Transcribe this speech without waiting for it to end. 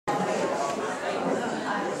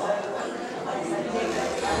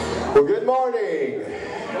Well, good morning.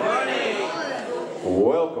 Good morning.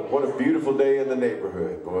 Welcome. What a beautiful day in the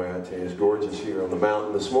neighborhood. Boy, I tell you, it's gorgeous here on the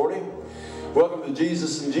mountain this morning. Welcome to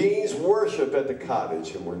Jesus and Jeans Worship at the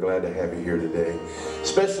Cottage, and we're glad to have you here today.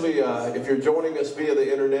 Especially if you're joining us via the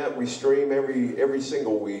internet, we stream every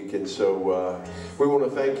single week, and so we want to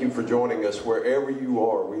thank you for joining us wherever you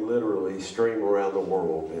are. We literally stream around the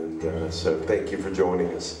world, and so thank you for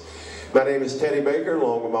joining us. My name is Teddy Baker,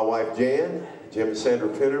 along with my wife Jan, Jim and Sandra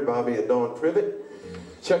Pinner, Bobby and Dawn Privet,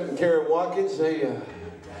 Chuck and Karen Watkins.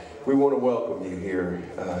 We want to welcome you here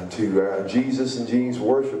to our Jesus and Jeans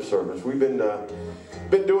worship service. We've been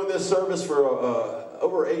doing this service for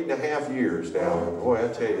over 8.5 years now. Boy, I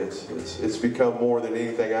tell you, it's become more than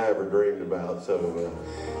anything I ever dreamed about. So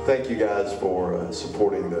thank you guys for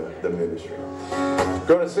supporting the ministry.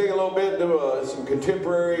 Going to sing a little bit, do some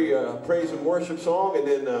contemporary praise and worship song, and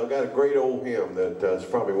then got a great old hymn that's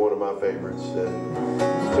probably one of my favorites.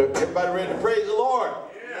 So everybody ready to praise the Lord?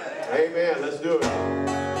 Yeah. Amen. Let's do it.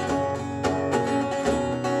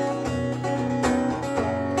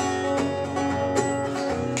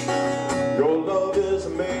 Your love is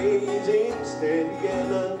amazing, steady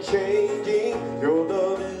and unchanging. Your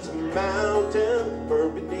love is a mountain,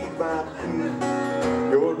 firm beneath my feet.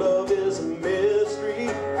 Your love is a mystery,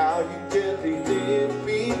 how you gently lift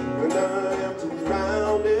me when I am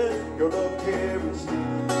surrounded. Your love carries me.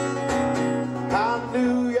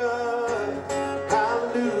 Hallelujah,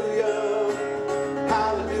 hallelujah,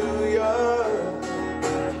 hallelujah.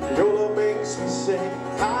 Your love makes me sing.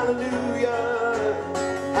 Hallelujah.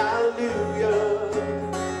 Hallelujah,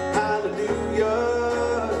 hallelujah,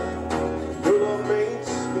 your love makes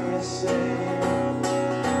me sing.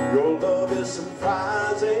 Your love is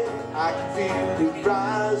surprising, I can feel it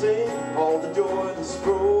rising, all the joy that's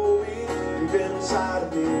growing deep inside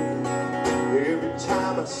of me. Every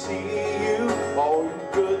time I see you, all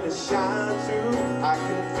your goodness shines through. I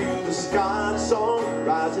can feel the sky's song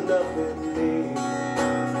rising up in me.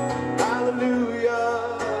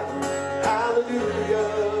 Hallelujah, hallelujah.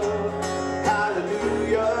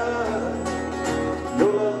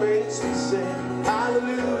 Your love makes me sing.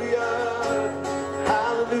 Hallelujah,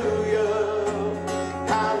 hallelujah,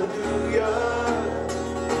 hallelujah.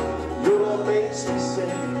 Your love makes me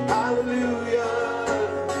sing. Hallelujah,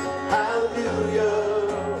 hallelujah,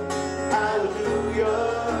 hallelujah.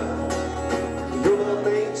 Your love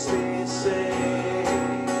makes me sing.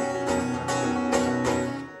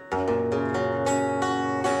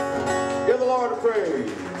 Give the Lord a praise.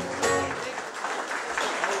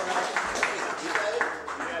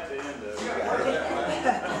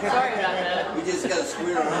 Sorry about that. We just got to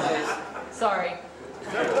square our eyes. Sorry.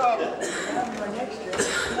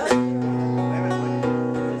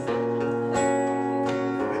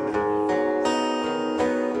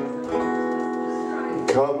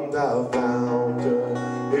 Come thou fount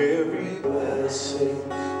of every blessing,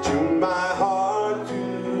 tune my heart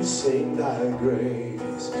to sing thy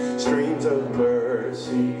grace. Streams of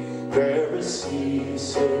mercy never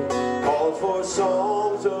ceasing, calls for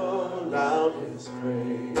songs of loudest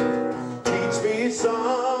praise. Teach me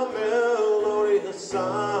some melodious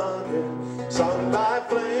sonnet, sung by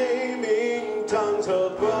flaming tongues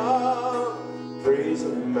above. Praise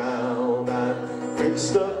the mount I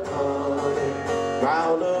fixed upon it,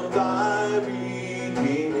 crown of thy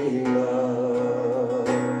redeeming love.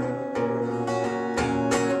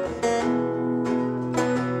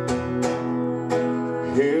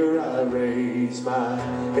 Here I raise my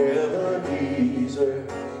Ebenezer,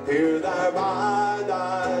 here by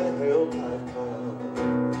thy help I come,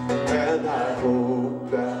 and I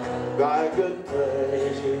hope that thy good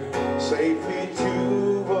pleasure safely to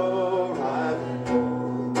arrive at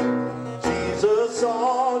home. Jesus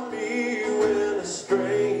sought me when a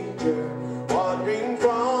stranger, wandering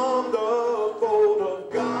from the fold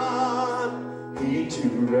of God. He to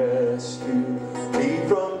rescue me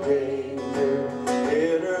from danger,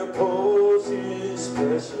 interpose his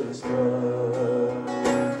precious blood.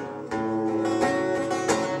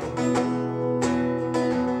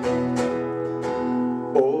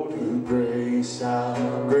 Oh, to grace how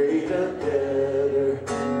great a debtor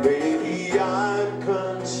maybe I'm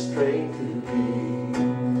constrained to be.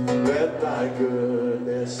 Let thy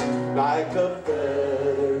goodness like a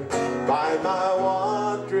feather bind my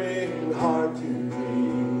wandering heart to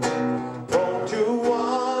thee. Prone to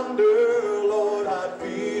wander, Lord, I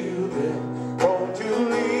feel it. Prone to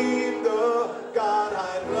leave the God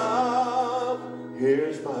I love.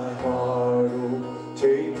 Here's my heart, oh,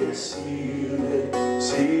 take it, seal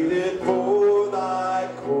it for thy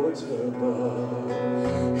courts above.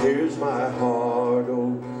 Here's my heart,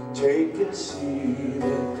 oh, take it, seal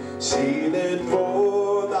it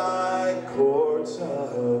for thy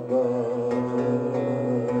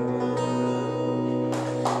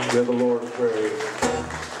Give the Lord praise.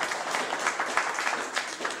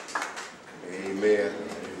 Amen.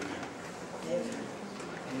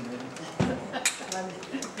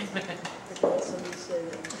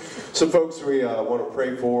 Some folks we want to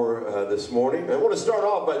pray for this morning. I want to start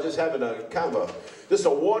off by just having a kind of just a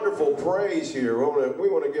wonderful praise here. We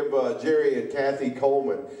want to give Jerry and Kathy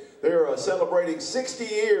Coleman. They're celebrating 60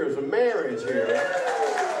 years of marriage here.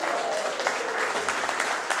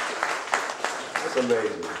 That's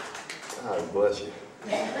amazing. God bless you.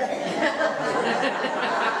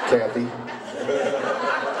 Kathy.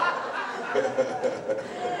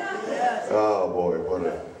 Oh boy,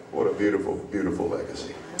 what a beautiful, beautiful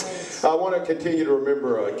legacy. I want to continue to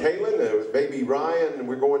remember Kaylin, baby Ryan, and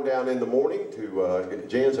we're going down in the morning to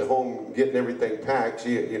Jan's at home getting everything packed.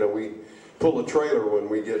 You know, we pull a trailer when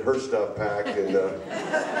we get her stuff packed, and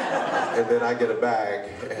then I get a bag.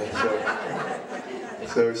 And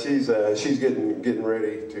so she's getting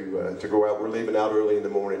ready to go out. We're leaving out early in the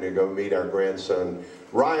morning to go meet our grandson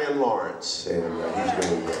Ryan Lawrence, and he's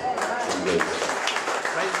doing good.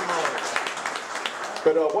 Praise the Lord.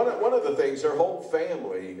 But one of the things, their whole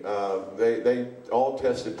family, they all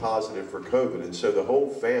tested positive for COVID, and so the whole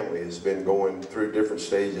family has been going through different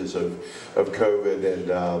stages of COVID, and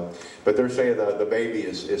but they're saying that the baby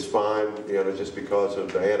is fine, you know, just because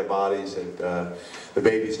of the antibodies that the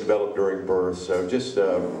baby's developed during birth. So just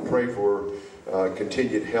pray for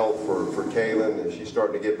continued health for Kaylin, and she's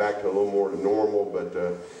starting to get back to a little more to normal, but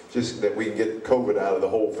just that we can get COVID out of the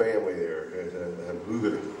whole family there.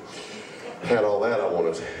 Had all that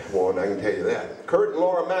I can tell you that. Kurt and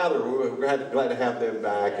Laura Mather, we're glad to have them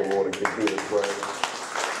back, and we want to continue to pray.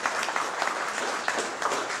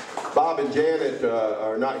 Bob and Janet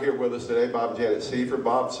are not here with us today. Bob and Janet Seifert.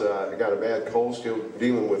 Bob's got a bad cold, still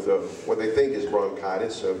dealing with what they think is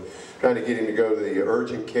bronchitis, so trying to get him to go to the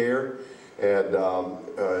urgent care. And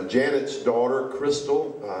Janet's daughter,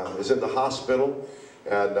 Crystal, is in the hospital,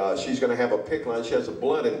 and she's going to have a PICC line. She has a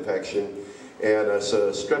blood infection, and it's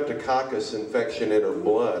a streptococcus infection in her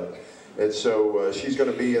blood. And so she's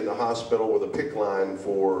going to be in the hospital with a PICC line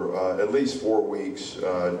for at least 4 weeks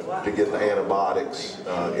to get the antibiotics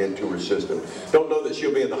into her system. Don't know that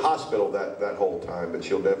she'll be in the hospital that whole time, but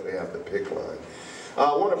she'll definitely have the PICC line.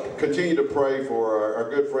 I want to continue to pray for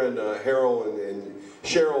our good friend Harold and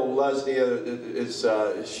Cheryl Lesnia.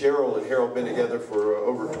 Cheryl and Harold been together for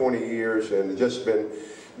over 20 years, and just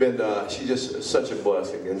she's just such a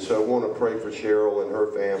blessing. And so I want to pray for Cheryl and her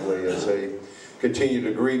family as they continue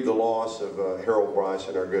to grieve the loss of Harold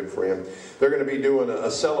Bryson, our good friend. They're going to be doing a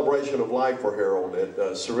celebration of life for Harold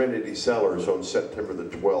at Serenity Cellars on September the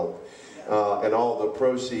 12th. And all the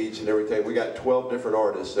proceeds and everything, we got 12 different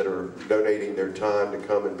artists that are donating their time to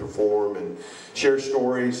come and perform and share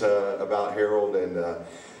stories about Harold, and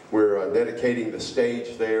we're dedicating the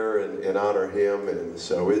stage there and honor him, and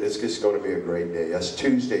so it's just going to be a great day. That's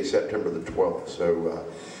Tuesday, September the 12th. So,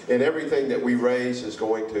 and everything that we raise is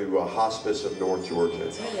going to Hospice of North Georgia. I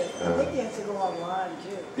think you have to go online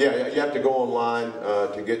too. Yeah, you have to go online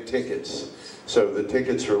to get tickets. So the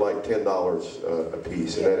tickets are like $10 a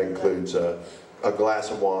piece, and that includes a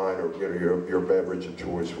glass of wine or your beverage of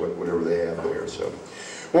choice, whatever they have there. So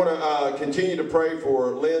I want to continue to pray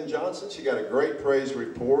for Lynn Johnson. She got a great praise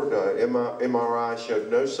report. MRI showed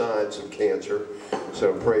no signs of cancer,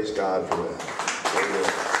 so praise God for that. Amen.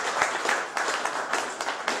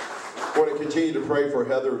 I want to continue to pray for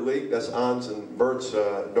Heather Leak. That's Ans and Bert's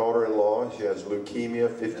daughter-in-law. She has leukemia,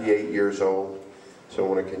 58 years old. So I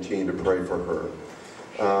want to continue to pray for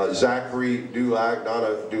her. Zachary Dulac,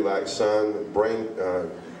 Donna Dulac's son, brain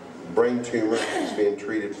tumor is being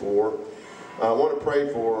treated for. I want to pray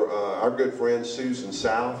for our good friend Susan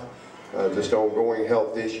South, just ongoing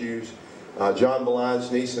health issues. John Beline's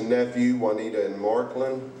niece and nephew, Juanita and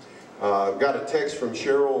Markland. Got a text from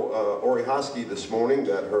Cheryl Orihosky this morning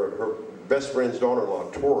that her best friend's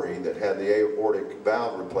daughter-in-law, Tori, that had the aortic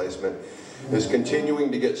valve replacement, is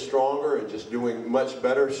continuing to get stronger and just doing much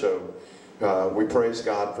better. So we praise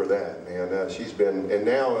God for that. And she's been, and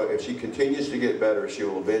now if she continues to get better, she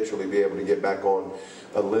will eventually be able to get back on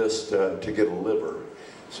a list to get a liver.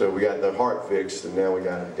 So we got the heart fixed, and now we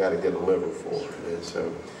got to get a liver for her. And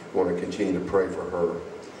so we want to continue to pray for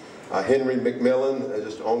her. Henry McMillan,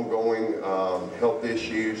 just ongoing health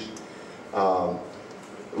issues.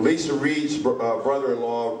 Lisa Reed's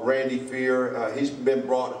brother-in-law, Randy Fear, he's been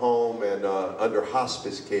brought home and under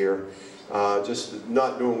hospice care, just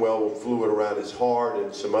not doing well with fluid around his heart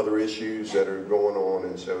and some other issues that are going on,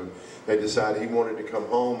 and so they decided he wanted to come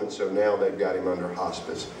home, and so now they've got him under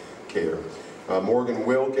hospice care. Morgan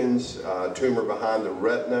Wilkins, tumor behind the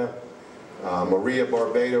retina. Maria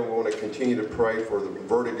Barbado, we want to continue to pray for the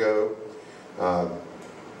vertigo.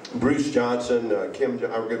 Bruce Johnson, our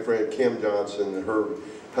good friend Kim Johnson, her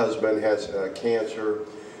husband has cancer.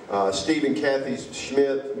 Steve and Kathy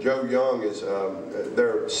Schmidt, Joe Young is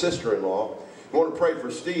their sister-in-law. I want to pray for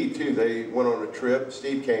Steve too. They went on a trip.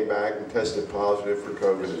 Steve came back and tested positive for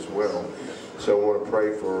COVID as well. So I want to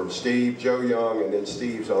pray for Steve, Joe Young, and then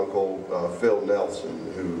Steve's uncle, Phil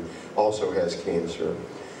Nelson, who also has cancer.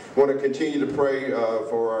 I want to continue to pray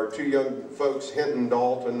for our two young folks, Hinton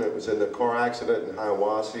Dalton, that was in the car accident in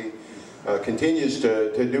Hiawassee. Continues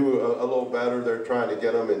to do a little better. They're trying to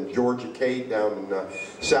get them. And Georgia Kate down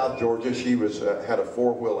in South Georgia, she was had a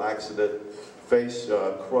four-wheel accident, face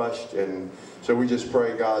crushed, and so we just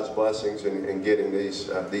pray God's blessings in getting these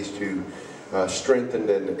two strengthened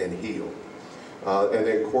and healed. And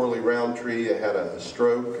then Corley Roundtree had a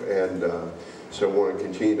stroke, and so I want to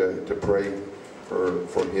continue to pray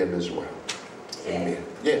for him as well. Amen.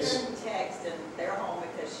 Yes. Karen texted, they're home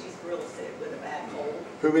because she's real sick with a bad cold.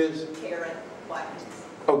 Who is? Karen Watkins.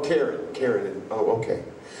 Oh, Karen. Oh, okay.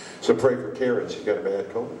 So pray for Karen. She's got a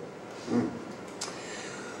bad cold.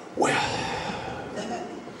 Well,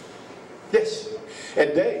 yes.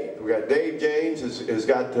 And Dave. We got Dave James has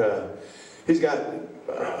got he's got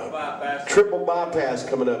triple bypass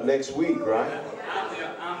coming up next week, right?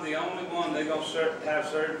 I'm the only one they're going to have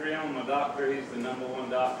surgery on. My doctor, he's the #1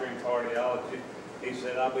 doctor in cardiology. He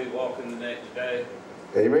said I'll be walking the next day.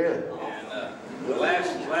 Amen. And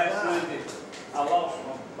last Sunday, I lost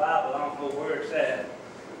my Bible. I don't know where it's at,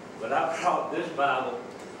 but I brought this Bible,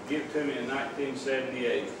 given to me in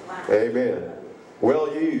 1978. Amen.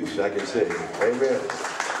 Well used, I can see. Amen.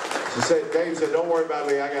 So Dave said, "Don't worry about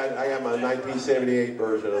me. I got my 1978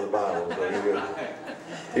 version of the Bible, so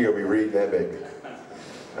you're gonna be reading that baby."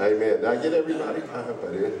 Amen. Did I get everybody? I hope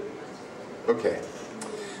I did. Okay.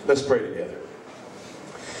 Let's pray together.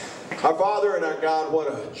 Our Father and our God, what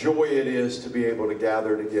a joy it is to be able to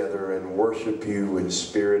gather together and worship you in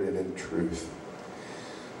spirit and in truth.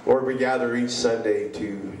 Lord, we gather each Sunday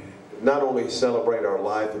to not only celebrate our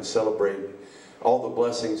life and celebrate all the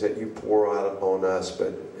blessings that you pour out upon us,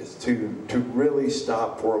 but it's to really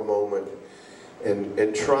stop for a moment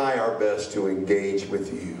and try our best to engage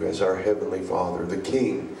with you as our Heavenly Father, the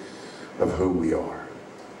King of who we are.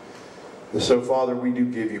 And so, Father, we do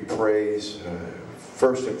give you praise,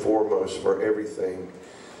 first and foremost, for everything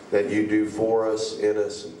that you do for us, in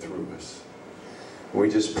us, and through us. We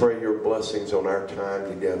just pray your blessings on our time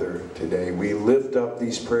together today. We lift up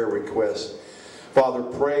these prayer requests, Father,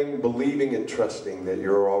 praying, believing, and trusting that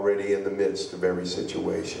you're already in the midst of every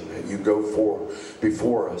situation, that you go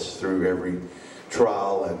before us through every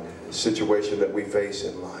trial and situation that we face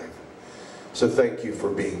in life. So thank you for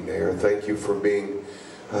being there. Thank you for being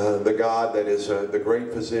the God that is the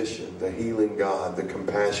great physician, the healing God, the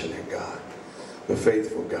compassionate God, the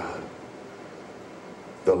faithful God,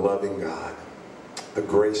 the loving God, the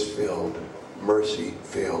grace-filled,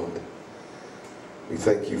 mercy-filled. We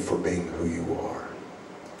thank you for being who you are.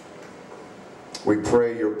 We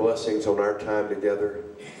pray your blessings on our time together.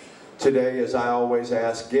 Today, as I always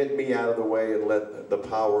ask, get me out of the way and let the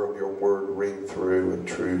power of your word ring through and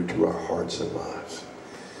true to our hearts and lives.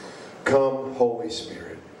 Come, Holy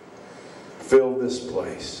Spirit, fill this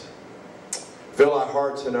place. Fill our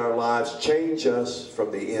hearts and our lives. Change us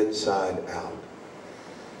from the inside out,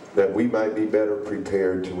 that we might be better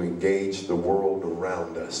prepared to engage the world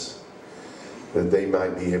around us, that they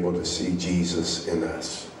might be able to see Jesus in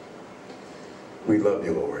us. We love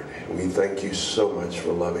you, Lord. We thank you so much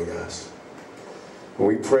for loving us.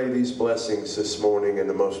 We pray these blessings this morning in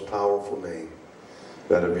the most powerful name,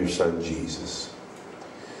 that of your Son, Jesus.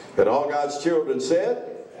 And all God's children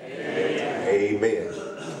said, Amen. Amen.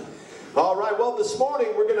 All right, well, this morning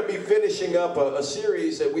we're going to be finishing up a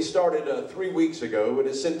series that we started 3 weeks ago, and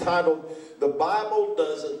it's entitled, The Bible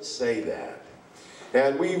Doesn't Say That.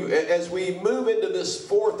 And as we move into this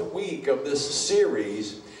 4th week of this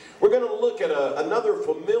series, we're going to look at another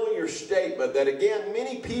familiar statement that, again,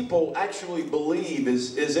 many people actually believe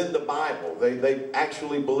is in the Bible. They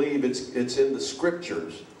actually believe it's in the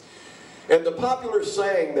Scriptures. And the popular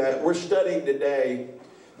saying that we're studying today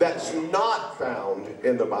that's not found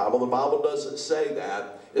in the Bible doesn't say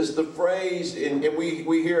that, is the phrase, and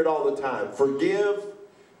we hear it all the time, forgive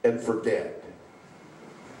and forget.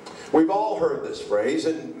 We've all heard this phrase,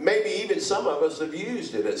 and maybe even some of us have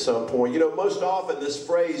used it at some point. You know, most often this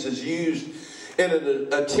phrase is used in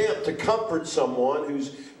an attempt to comfort someone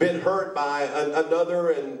who's been hurt by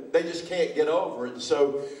another and they just can't get over it. And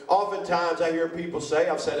so oftentimes I hear people say,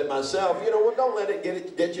 I've said it myself, you know, well, don't let it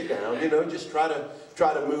get you down. You know, just try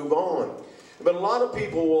to move on. But a lot of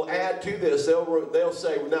people will add to this. They'll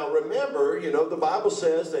say, now remember, you know, the Bible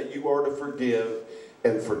says that you are to forgive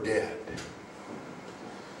and forget.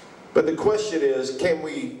 But the question is, can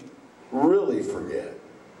we really forget?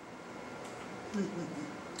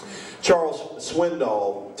 Charles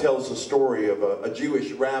Swindoll tells the story of a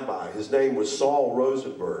Jewish rabbi. His name was Saul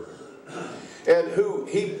Rosenberg. And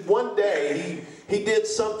one day he did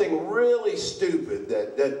something really stupid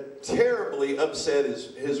that terribly upset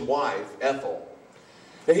his wife, Ethel.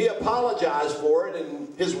 And he apologized for it, and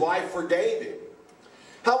his wife forgave him.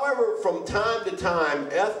 However, from time to time,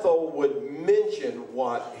 Ethel would mention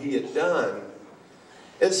what he had done.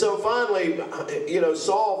 And so finally, you know,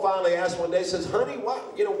 Saul finally asked one day, says, honey,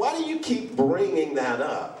 why do you keep bringing that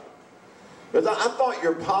up? Because I thought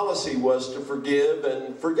your policy was to forgive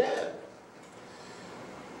and forget.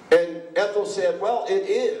 And Ethel said, well, it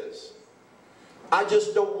is. I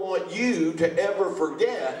just don't want you to ever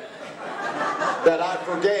forget that I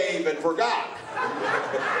forgave and forgot.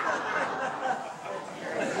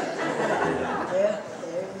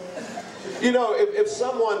 You know, if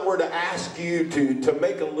someone were to ask you to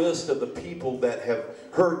make a list of the people that have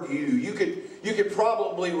hurt you, you could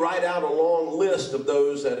probably write out a long list of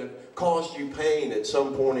those that have caused you pain at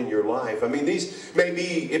some point in your life. I mean,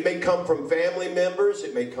 it may come from family members,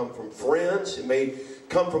 it may come from friends, it may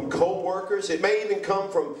come from co-workers, it may even come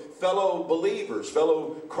from fellow believers,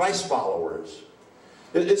 fellow Christ followers.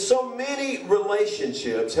 And so many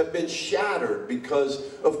relationships have been shattered because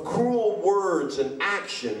of cruel words and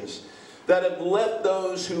actions that have left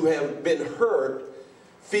those who have been hurt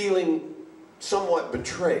feeling somewhat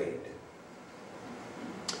betrayed.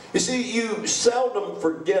 You see, you seldom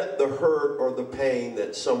forget the hurt or the pain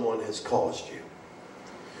that someone has caused you.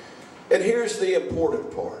 And here's the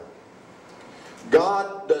important part.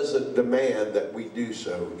 God doesn't demand that we do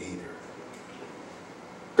so either.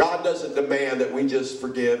 God doesn't demand that we just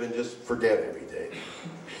forgive and just forget everything.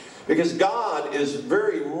 Because God is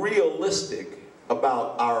very realistic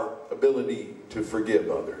about our ability to forgive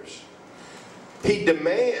others. He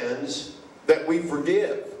demands that we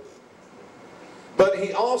forgive. But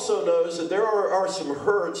He also knows that there are some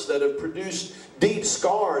hurts that have produced deep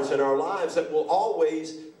scars in our lives that will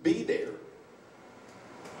always be there.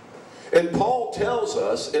 And Paul tells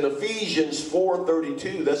us in Ephesians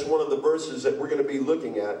 4:32, that's one of the verses that we're going to be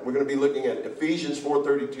looking at. We're going to be looking at Ephesians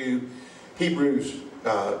 4:32, Hebrews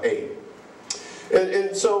 8.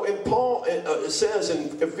 And so Paul says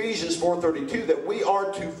in Ephesians 4:32 that we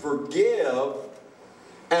are to forgive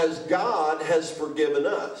as God has forgiven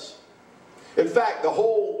us. In fact,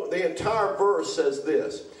 the entire verse says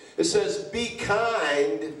this. It says, be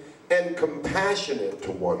kind and compassionate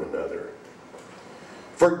to one another,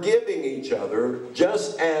 forgiving each other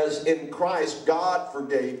just as in Christ God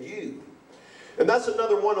forgave you. And that's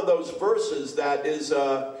another one of those verses that is,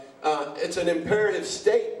 it's an imperative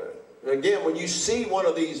statement. Again, when you see one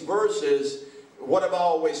of these verses, what have I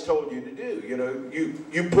always told you to do? You know,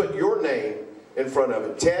 you put your name in front of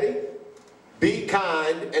it. Teddy, be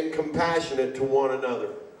kind and compassionate to one another,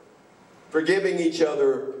 forgiving each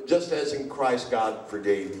other just as in Christ God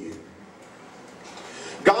forgave you.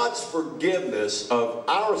 God's forgiveness of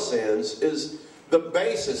our sins is the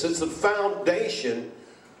basis, it's the foundation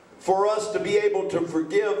for us to be able to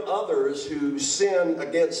forgive others who sin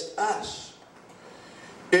against us.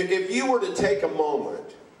 If you were to take a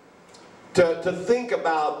moment to think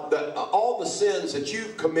about all the sins that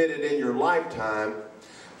you've committed in your lifetime,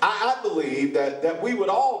 I believe that we would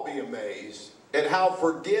all be amazed at how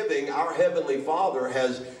forgiving our Heavenly Father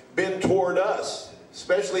has been toward us,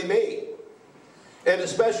 especially me, and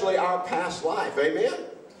especially our past life. Amen?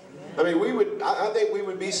 I mean, I think we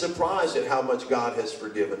would be surprised at how much God has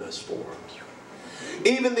forgiven us for.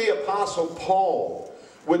 Even the Apostle Paul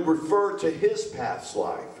would refer to his past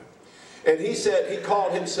life. And he said he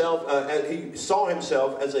called himself, he saw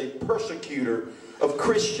himself as a persecutor of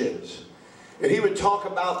Christians. And he would talk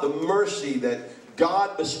about the mercy that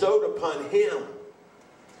God bestowed upon him,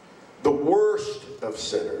 the worst of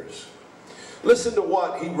sinners. Listen to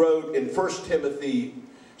what he wrote in 1 Timothy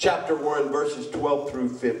chapter 1, verses 12 through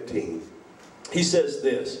 15. He says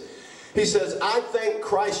this. He says, I thank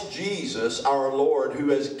Christ Jesus our Lord, who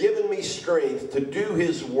has given me strength to do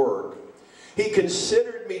His work. He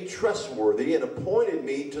considered me trustworthy and appointed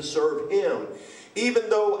me to serve Him, even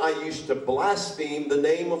though I used to blaspheme the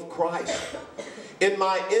name of Christ. In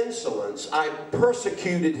my insolence, I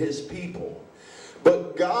persecuted His people.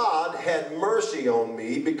 But God had mercy on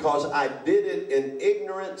me because I did it in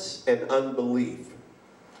ignorance and unbelief.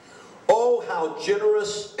 Oh, how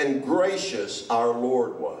generous and gracious our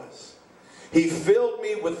Lord was. He filled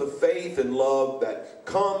me with the faith and love that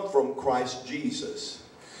come from Christ Jesus.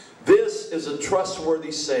 This is a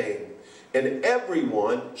trustworthy saying, and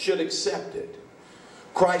everyone should accept it.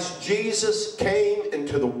 Christ Jesus came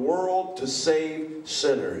into the world to save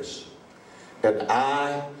sinners, and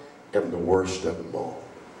I am the worst of them all.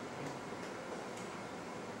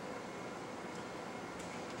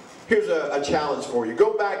 Here's a challenge for you.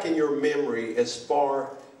 Go back in your memory as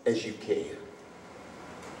far as you can.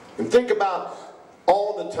 And think about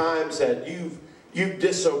all the times that you've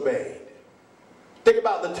disobeyed. Think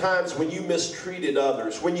about the times when you mistreated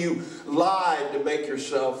others, when you lied to make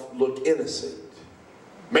yourself look innocent.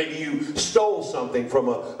 Maybe you stole something from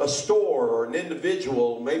a store or an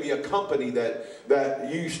individual, maybe a company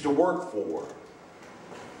that you used to work for.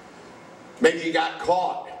 Maybe you got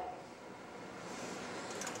caught.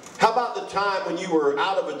 How about the time when you were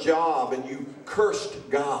out of a job and you cursed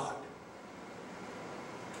God?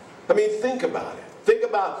 I mean, think about it. Think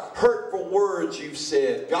about hurtful words you've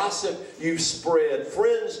said, gossip you've spread,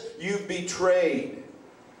 friends you've betrayed,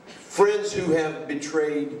 friends who have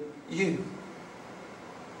betrayed you.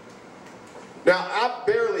 Now, I've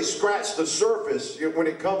barely scratched the surface when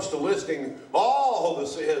it comes to listing all the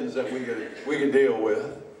sins that we can deal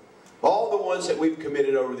with, all the ones that we've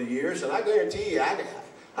committed over the years, and I guarantee you,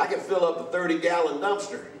 I can fill up a 30-gallon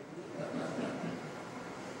dumpster.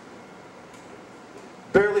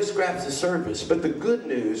 Barely scratched the surface. But the good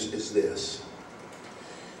news is this.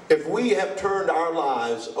 If we have turned our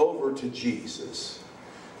lives over to Jesus,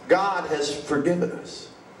 God has forgiven us.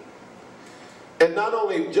 And not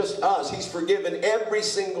only just us, He's forgiven every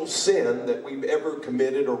single sin that we've ever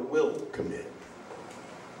committed or will commit.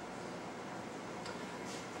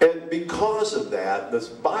 And because of that, the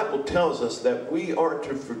Bible tells us that we are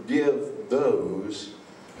to forgive those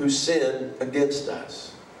who sin against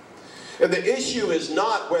us. And the issue is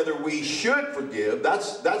not whether we should forgive.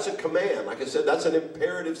 That's a command. Like I said, that's an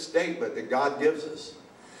imperative statement that God gives us.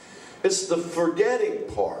 It's the forgetting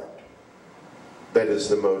part that is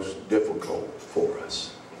the most difficult for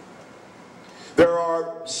us. There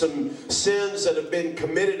are some sins that have been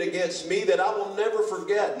committed against me that I will never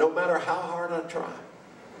forget, no matter how hard I try.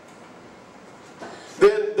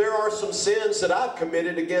 Then there are some sins that I've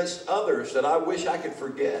committed against others that I wish I could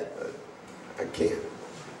forget, but I can't.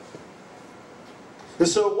 And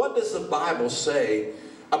so what does the Bible say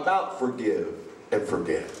about forgive and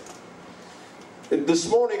forget? This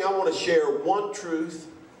morning I want to share one truth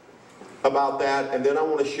about that, and then I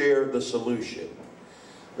want to share the solution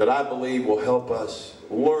that I believe will help us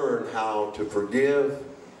learn how to forgive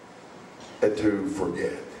and to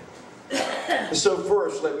forget. So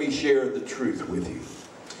first, let me share the truth with you.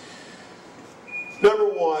 Number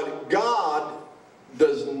one, God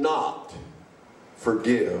does not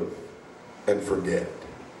forgive and forget.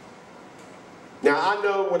 Now, I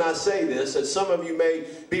know when I say this that some of you may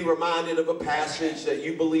be reminded of a passage that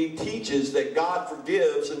you believe teaches that God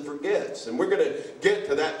forgives and forgets. And we're going to get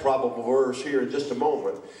to that probable verse here in just a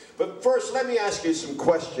moment. But first, let me ask you some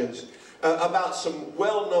questions about some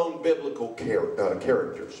well-known biblical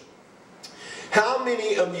characters. How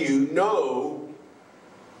many of you know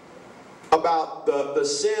about the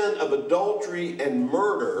sin of adultery and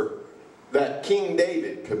murder that King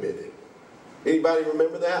David committed? Anybody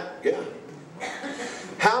remember that? Yeah.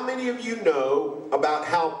 How many of you know about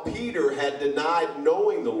how Peter had denied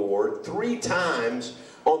knowing the Lord 3 times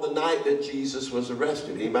on the night that Jesus was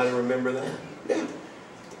arrested? Anybody remember that? Yeah.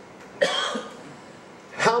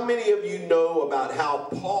 How many of you know about how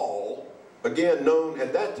Paul, again known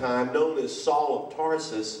at that time, known as Saul of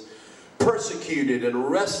Tarsus, persecuted and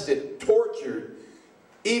arrested, tortured,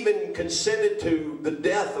 even consented to the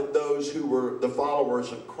death of those who were the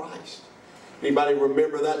followers of Christ? Anybody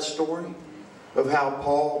remember that story of how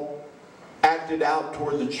Paul acted out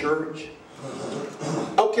toward the church?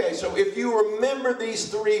 Okay, so if you remember these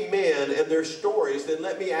 3 men and their stories, then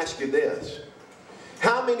let me ask you this.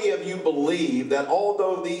 How many of you believe that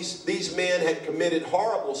although these men had committed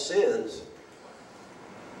horrible sins,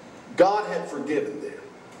 God had forgiven them?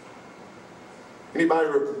 Anybody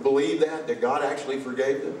believe that God actually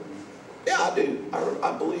forgave them? Yeah, I do.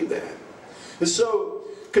 I believe that. And so,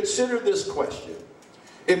 consider this question.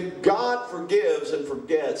 If God forgives and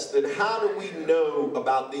forgets, then how do we know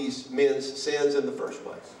about these men's sins in the first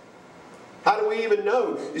place? How do we even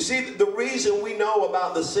know? You see, the reason we know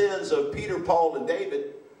about the sins of Peter, Paul, and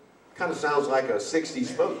David kind of sounds like a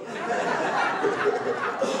 60s movie.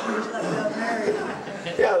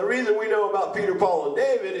 Yeah, the reason we know about Peter, Paul, and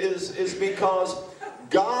David is because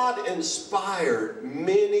God inspired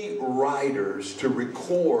many writers to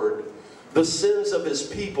record the sins of His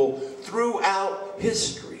people throughout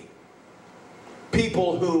history.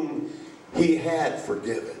 people whom he had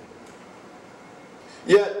forgiven.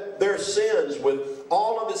 Yet their sins, with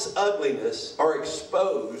all of its ugliness, are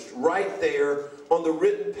exposed right there on the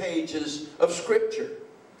written pages of Scripture.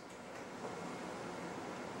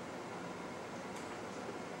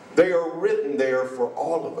 They are written there for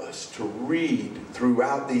all of us to read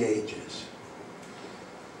throughout the ages.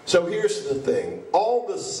 So here's the thing. All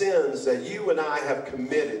the sins that you and I have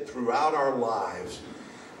committed throughout our lives,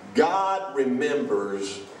 God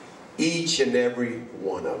remembers each and every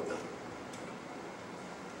one of them.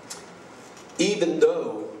 Even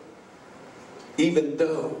though,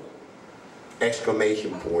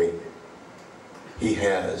 exclamation point, he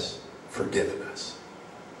has forgiven us.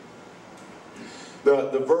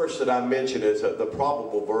 The verse that I mentioned is the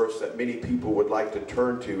probable verse that many people would like to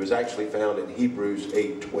turn to is actually found in Hebrews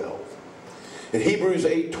 8:12. And Hebrews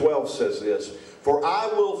 8:12 says this, "For I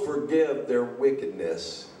will forgive their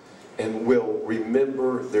wickedness and will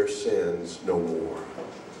remember their sins no more."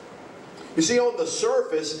 You see, on the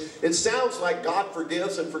surface, it sounds like God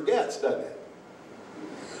forgives and forgets, doesn't it?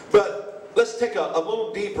 But let's take a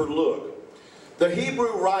little deeper look. The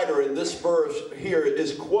Hebrew writer in this verse here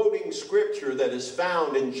is quoting scripture that is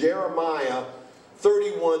found in Jeremiah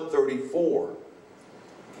 31:34.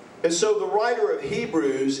 And so the writer of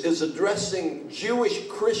Hebrews is addressing Jewish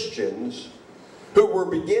Christians who were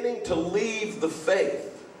beginning to leave the faith.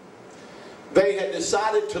 They had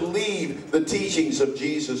decided to leave the teachings of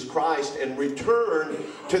Jesus Christ and return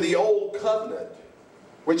to the old covenant,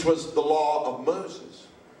 which was the law of Moses.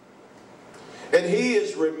 And he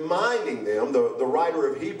is reminding them, the writer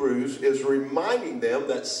of Hebrews is reminding them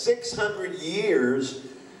that 600 years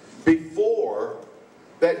before,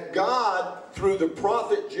 that God, through the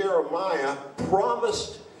prophet Jeremiah,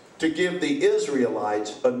 promised to give the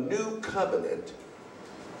Israelites a new covenant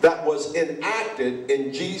that was enacted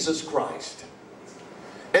in Jesus Christ,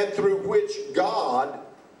 and through which God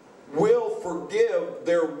will forgive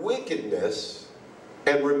their wickedness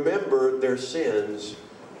and remember their sins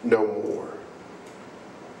no more.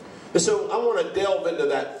 And so I want to delve into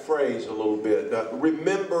that phrase a little bit.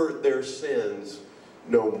 Remember their sins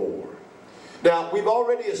no more. Now, we've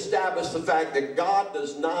already established the fact that God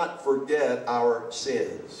does not forget our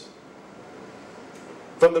sins.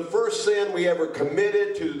 From the first sin we ever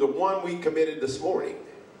committed to the one we committed this morning,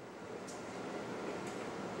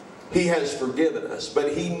 he has forgiven us.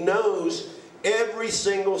 But he knows every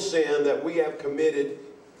single sin that we have committed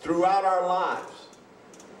throughout our lives,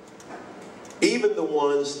 even the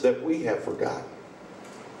ones that we have forgotten.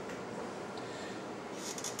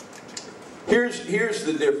 Here's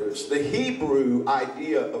the difference. The Hebrew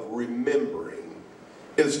idea of remembering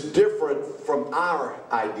is different from our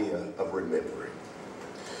idea of remembering.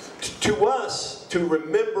 To us, to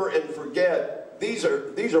remember and forget, these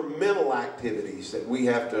are mental activities that we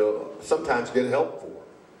have to sometimes get help for.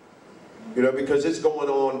 You know, because it's going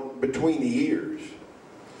on between the ears.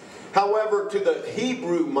 However, to the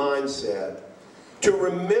Hebrew mindset, to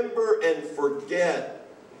remember and forget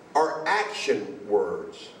are action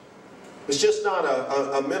words. It's just not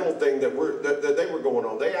a mental thing that they were going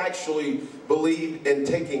on. They actually believed in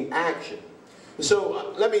taking action.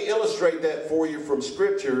 So let me illustrate that for you from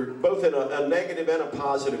Scripture, both in a negative and a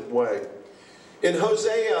positive way. In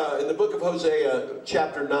Hosea, in the book of Hosea,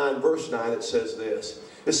 chapter 9, verse 9, it says this.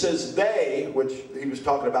 It says, they, which he was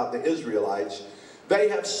talking about the Israelites, they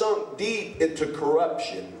have sunk deep into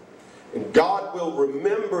corruption, and God will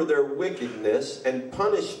remember their wickedness and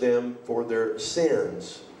punish them for their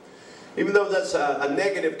sins. Even though that's a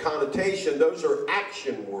negative connotation, those are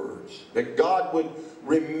action words. That God would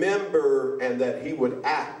remember and that he would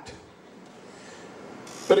act.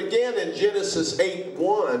 But again in Genesis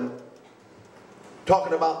 8:1,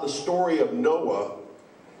 talking about the story of Noah,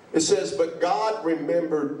 it says, but God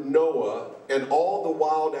remembered Noah and all the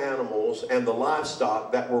wild animals and the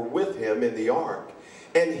livestock that were with him in the ark.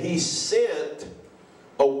 And he sent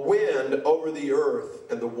a wind over the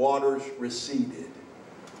earth and the waters receded.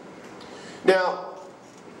 Now,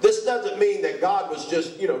 this doesn't mean that God was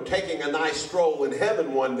just, taking a nice stroll in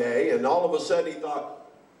heaven one day and all of a sudden he thought,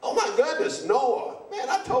 oh my goodness, Noah, man,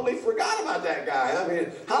 I totally forgot about that guy. I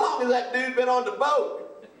mean, how long has that dude been on the boat?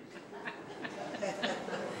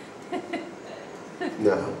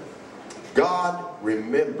 No. God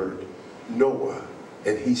remembered Noah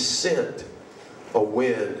and he sent a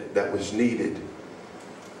wind that was needed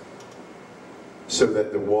so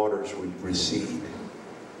that the waters would recede.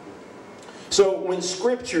 So when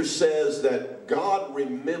Scripture says that God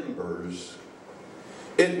remembers,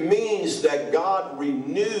 it means that God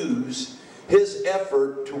renews his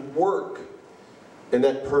effort to work in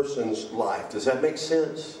that person's life. Does that make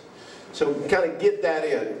sense? So kind of get that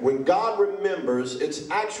in. When God remembers, it's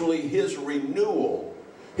actually His renewal.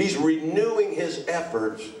 He's renewing His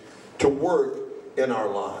efforts to work in our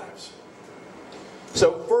lives.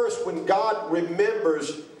 So first, when God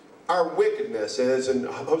remembers our wickedness, as in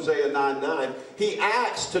Hosea 9:9, He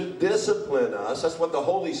acts to discipline us. That's what the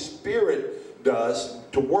Holy Spirit does,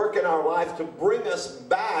 to work in our life, to bring us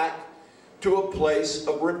back to a place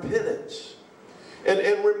of repentance. And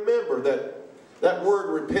remember that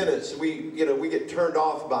word repentance, we get turned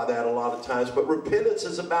off by that a lot of times, but repentance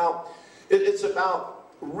is about, it's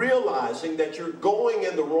about realizing that you're going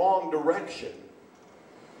in the wrong direction.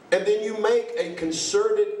 And then you make a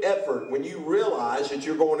concerted effort. When you realize that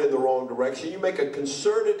you're going in the wrong direction, you make a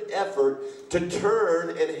concerted effort to turn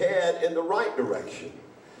and head in the right direction.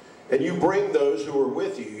 And you bring those who are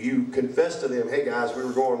with you. You confess to them, hey guys, we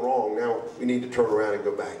were going wrong. Now we need to turn around and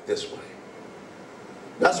go back this way.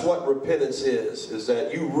 That's what repentance is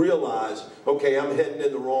that you realize, okay, I'm heading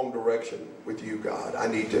in the wrong direction with you, God. I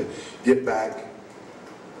need to get back.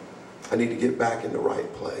 I need to get back in the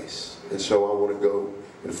right place. And so I want to go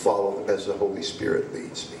and follow as the Holy Spirit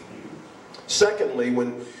leads me. Secondly,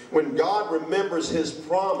 when God remembers His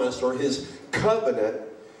promise or His covenant,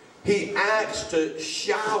 He acts to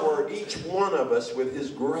shower each one of us with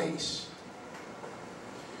His grace.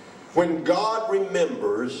 When God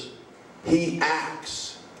remembers, He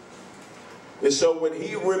acts. And so when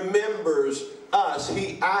He remembers us,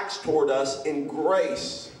 He acts toward us in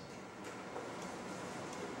grace.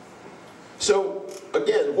 So,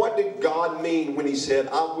 again, what did God mean when He said,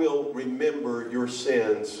 I will remember your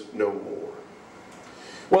sins no more?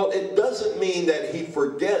 Well, it doesn't mean that He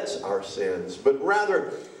forgets our sins, but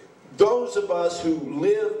rather those of us who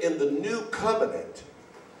live in the new covenant,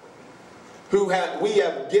 we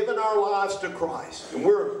have given our lives to Christ, and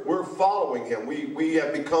we're following Him. We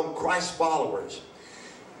have become Christ followers.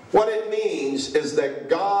 What it means is that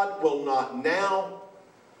God will not now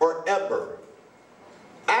or ever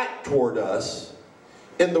act toward us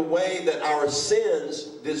in the way that our sins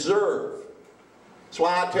deserve. That's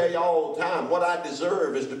why I tell you all the time, what I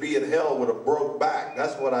deserve is to be in hell with a broke back.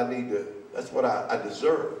 That's what I need to, that's what I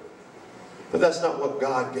deserve. But that's not what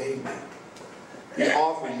God gave me. He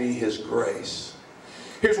offered me His grace.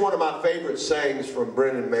 Here's one of my favorite sayings from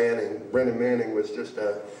Brennan Manning. Brennan Manning was just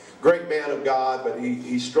a great man of God, but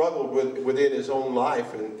he struggled within his own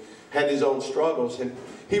life and had his own struggles. And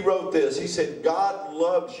he wrote this. He said, God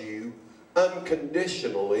loves you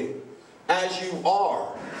unconditionally as you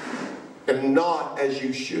are and not as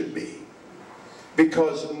you should be,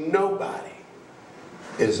 because nobody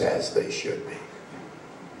is as they should be.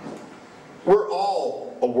 We're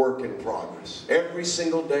all a work in progress every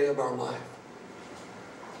single day of our life.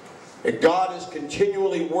 And God is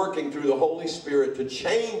continually working through the Holy Spirit to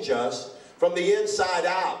change us from the inside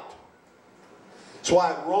out. That's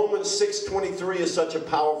why Romans 6:23 is such a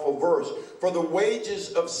powerful verse. For the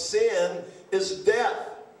wages of sin is death.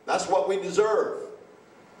 That's what we deserve.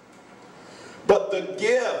 But the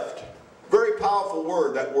gift, very powerful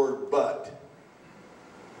word, that word but.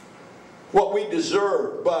 What we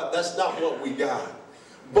deserve, but that's not what we got.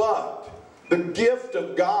 But the gift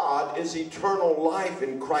of God is eternal life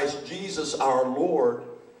in Christ Jesus our Lord.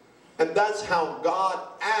 And that's how God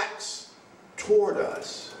acts toward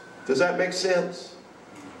us. Does that make sense?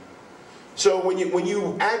 So when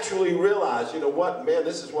you actually realize, you know what, man,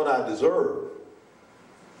 this is what I deserve.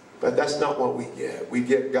 But that's not what we get. We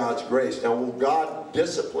get God's grace. Now, will God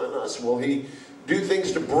discipline us? Will He do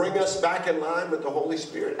things to bring us back in line with the Holy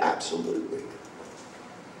Spirit? Absolutely.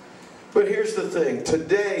 But here's the thing.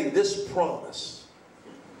 Today, this promise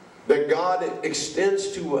that God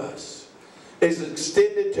extends to us is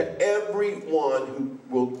extended to everyone who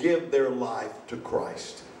will give their life to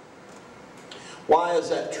Christ. Why is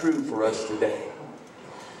that true for us today?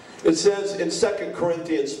 It says in 2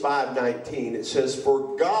 Corinthians 5:19, it says,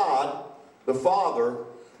 for God, the Father,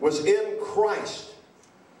 was in Christ,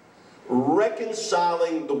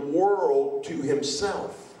 reconciling the world to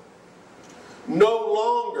Himself, no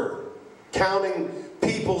longer counting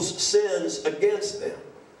people's sins against them.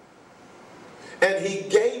 And He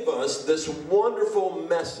gave us this wonderful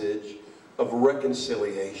message of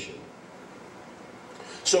reconciliation.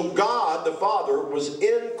 So God, the Father, was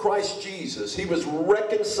in Christ Jesus. He was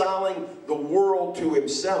reconciling the world to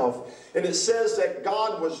Himself. And it says that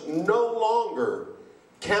God was no longer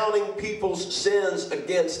counting people's sins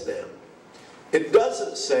against them. It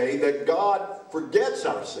doesn't say that God forgets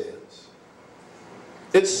our sins.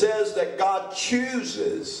 It says that God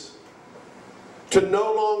chooses to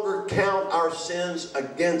no longer count our sins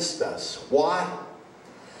against us. Why?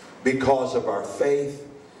 Because of our faith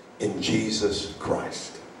in Jesus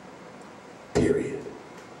Christ.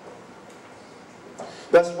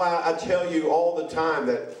 That's why I tell you all the time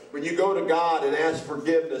that when you go to God and ask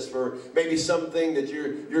forgiveness for maybe something that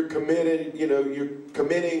you're committed, you're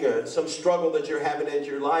committing some struggle that you're having in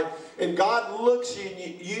your life, and God looks at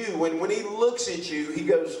you, when He looks at you, He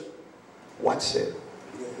goes, "What sin?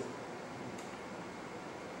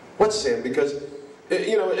 What sin?" Because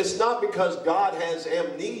it's not because God has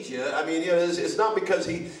amnesia. I mean, it's not because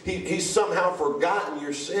He's somehow forgotten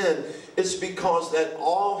your sin. It's because that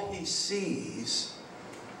all He sees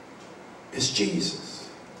is Jesus.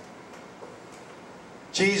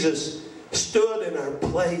 Jesus stood in our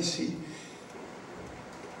place. He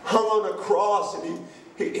hung on a cross, and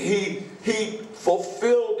he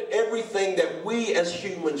fulfilled everything that we as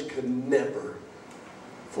humans could never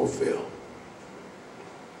fulfill.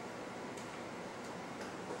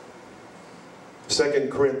 2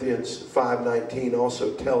 Corinthians 5:19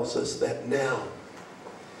 also tells us that now,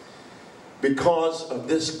 because of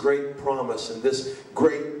this great promise and this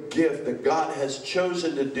great gift that God has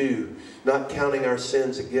chosen to do, not counting our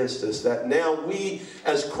sins against us, that now we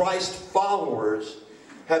as Christ followers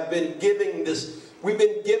have been given this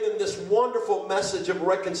wonderful message of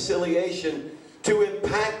reconciliation to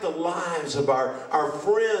impact the lives of our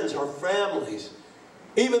friends, our families,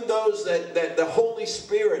 even those that the Holy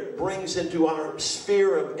Spirit brings into our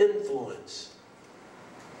sphere of influence.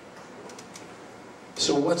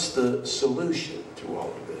 So what's the solution to all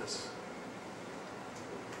of this?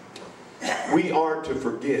 We are to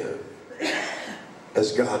forgive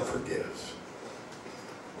as God forgives.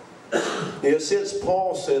 Since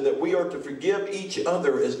Paul said that we are to forgive each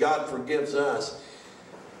other as God forgives us,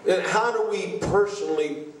 then how do we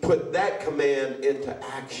personally put that command into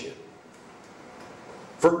action?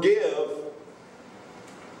 Forgive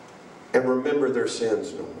and remember their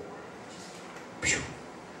sins no more. Phew.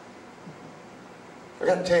 I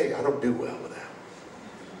got to tell you, I don't do well with that.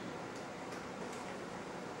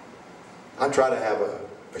 I try to have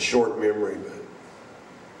a short memory, but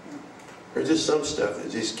there's just some stuff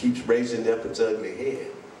that just keeps raising up its ugly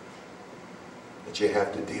head that you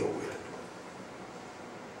have to deal with.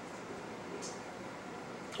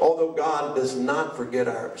 Although God does not forget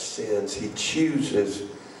our sins, He chooses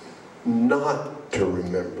not to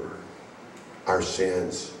remember our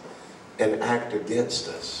sins and act against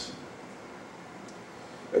us.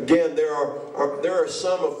 Again, there are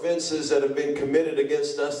some offenses that have been committed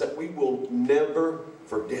against us that we will never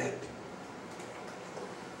forget.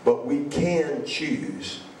 But we can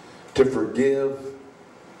choose to forgive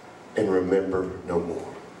and remember no more.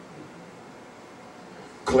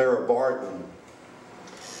 Clara Barton,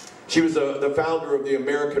 she was the founder of the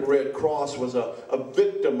American Red Cross, was a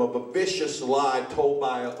victim of a vicious lie told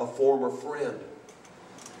by a former friend.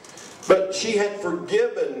 But she had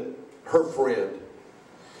forgiven her friend.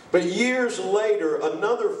 But years later,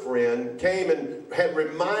 another friend came and had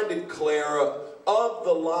reminded Clara of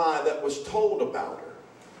the lie that was told about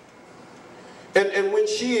her. And when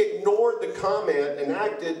she ignored the comment and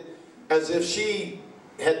acted as if she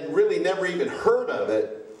had really never even heard of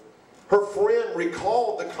it, her friend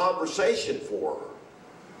recalled the conversation for her.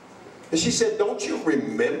 And she said, "Don't you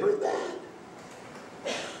remember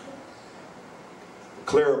that?"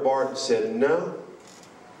 Clara Barton said, "No,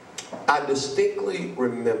 I distinctly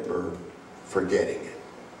remember forgetting it."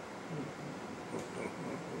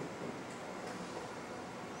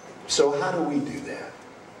 So how do we do that?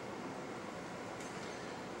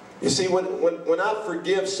 You see, when I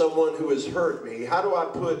forgive someone who has hurt me, how do I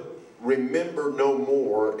put remember no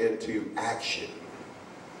more into action?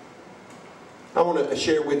 I want to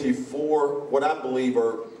share with you 4 what I believe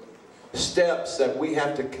are steps that we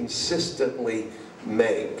have to consistently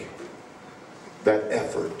make that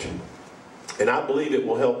effort. And I believe it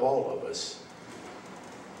will help all of us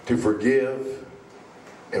to forgive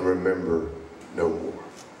and remember no more.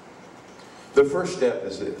 The first step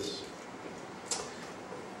is this: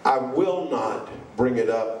 I will not bring it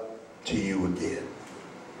up to you again.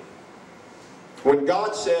 When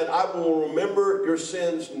God said, "I will remember your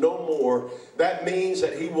sins no more," that means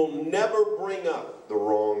that He will never bring up the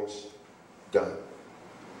wrongs done.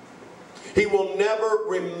 He will never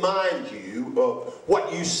remind you of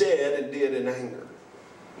what you said and did in anger.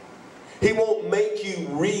 He won't make you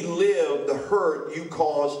relive the hurt you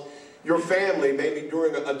caused your family maybe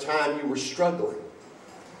during a time you were struggling.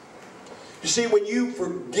 You see, when you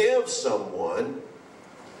forgive someone,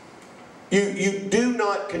 you do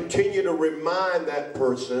not continue to remind that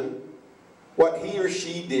person what he or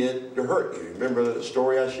she did to hurt you. Remember the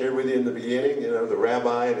story I shared with you in the beginning, the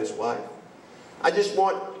rabbi and his wife? I just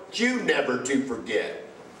want you never to forget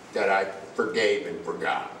that I forgave and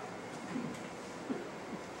forgot.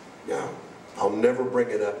 No, I'll never bring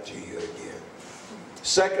it up to you again.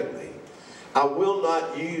 Secondly, I will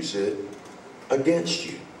not use it against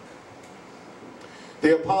you.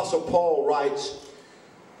 The Apostle Paul writes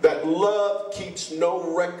that love keeps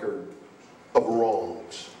no record of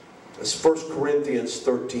wrongs. That's 1 Corinthians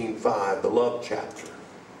 13:5, the love chapter.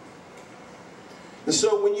 And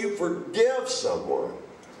so when you forgive someone,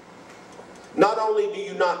 not only do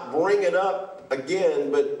you not bring it up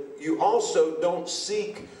again, but you also don't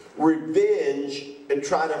seek revenge and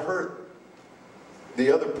try to hurt the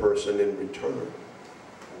other person in return.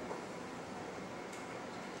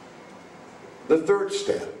 The third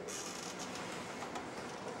step,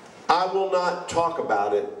 I will not talk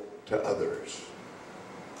about it to others.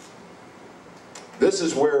 This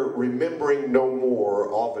is where remembering no more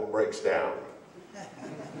often breaks down.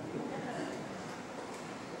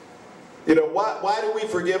 You know, why do we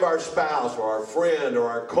forgive our spouse or our friend or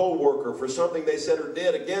our co-worker for something they said or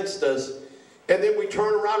did against us, and then we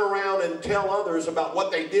turn around and tell others about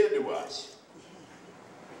what they did to us?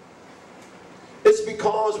 It's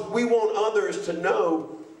because we want others to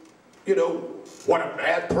know, you know, what a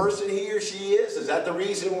bad person he or she is. Is that the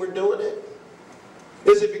reason we're doing it?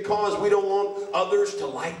 Is it because we don't want others to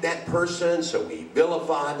like that person, so we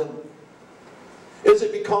vilify them? Is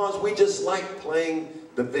it because we just like playing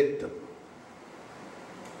the victim?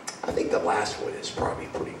 I think the last one is probably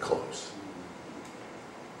pretty close.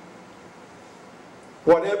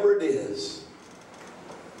 Whatever it is,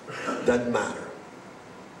 doesn't matter.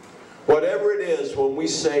 Whatever it is, when we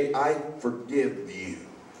say, I forgive you,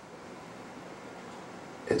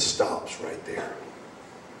 it stops right there.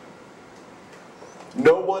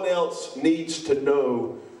 No one else needs to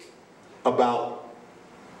know about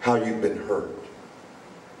how you've been hurt.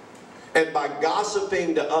 And by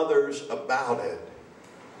gossiping to others about it,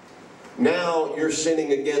 now you're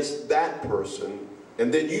sinning against that person,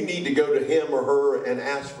 and then you need to go to him or her and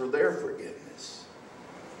ask for their forgiveness.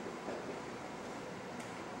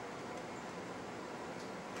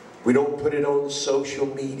 We don't put it on social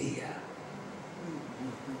media.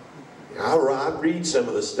 I read some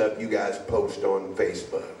of the stuff you guys post on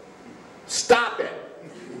Facebook. Stop it!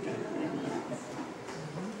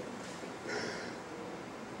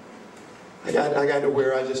 I got to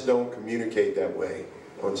where I just don't communicate that way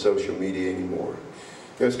on social media anymore.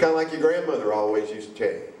 It's kind of like your grandmother always used to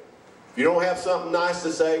tell you. If you don't have something nice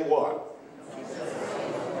to say, what?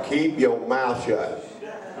 Keep your mouth shut.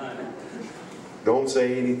 Don't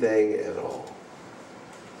say anything at all.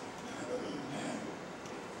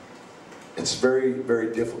 It's very,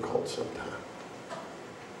 very difficult sometimes.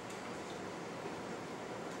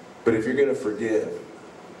 But if you're going to forgive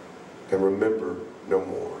and remember no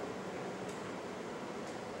more,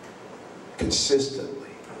 consistently,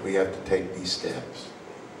 we have to take these steps.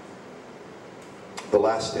 The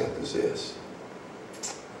last step is this: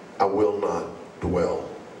 I will not dwell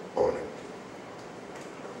on it.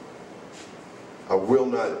 I will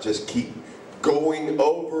not just keep going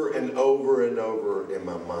over and over and over in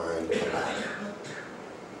my mind about it.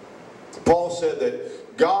 Paul said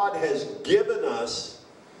that God has given us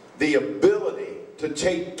the ability to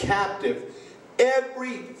take captive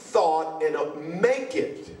every thought and make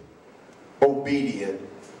it obedient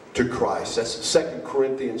to Christ. That's 2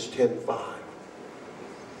 Corinthians 10:5.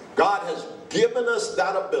 God has given us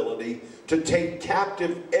that ability to take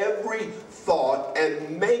captive every thought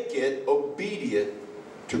and make it obedient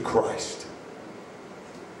to Christ.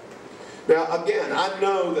 Now again, I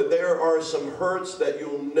know that there are some hurts that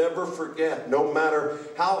you'll never forget, no matter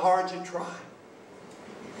how hard you try.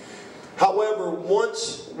 However,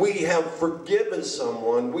 once we have forgiven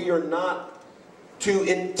someone, we are not to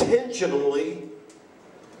intentionally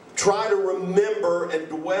try to remember and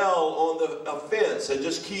dwell on the offense and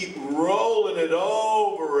just keep rolling it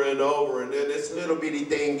over and over, and then this little bitty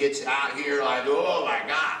thing gets out here like, oh my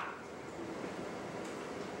God.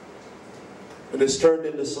 And it's turned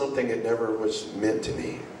into something it never was meant to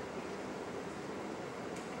be.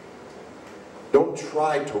 Don't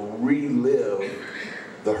try to relive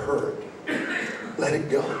the hurt. Let it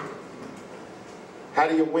go. How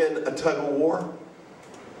do you win a tug of war?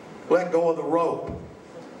 Let go of the rope.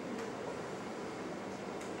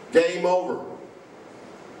 Game over.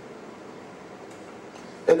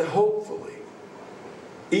 And hopefully,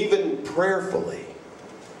 even prayerfully,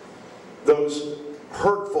 those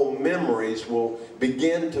hurtful memories will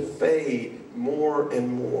begin to fade more and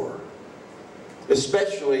more.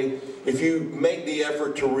 Especially if you make the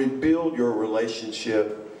effort to rebuild your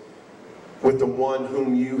relationship with the one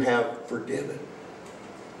whom you have forgiven.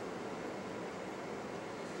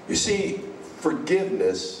 You see,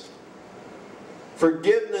 forgiveness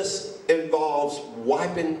involves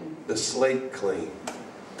wiping the slate clean.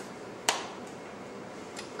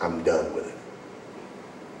 I'm done with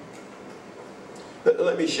it.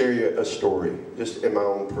 Let me share you a story, just in my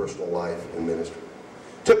own personal life and ministry.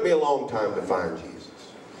 It took me a long time to find Jesus.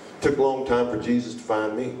 It took a long time for Jesus to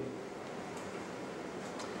find me.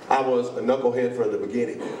 I was a knucklehead from the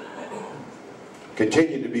beginning.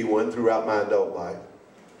 Continued to be one throughout my adult life.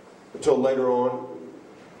 Until later on,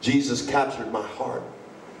 Jesus captured my heart.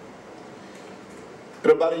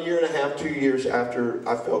 And about 1.5 years, 2 years after,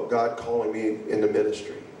 I felt God calling me into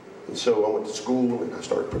ministry. And so I went to school and I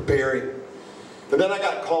started preparing. And then I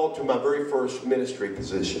got called to my very first ministry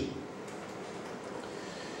position.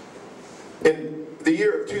 In the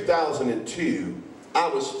year of 2002, I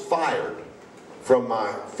was fired from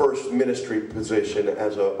my first ministry position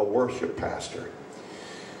as a worship pastor.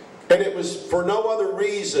 And it was for no other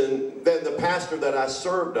reason than the pastor that I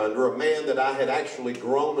served under, a man that I had actually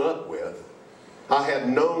grown up with. I had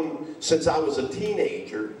known since I was a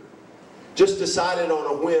teenager, just decided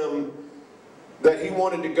on a whim that he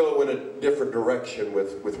wanted to go in a different direction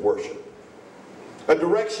with worship. A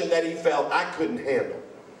direction that he felt I couldn't handle.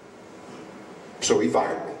 So he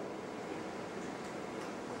fired me.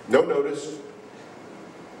 No notice,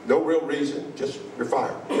 no real reason, just you're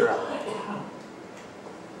fired, you're out.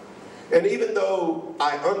 And even though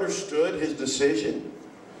I understood his decision,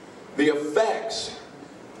 the effects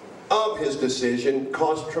of his decision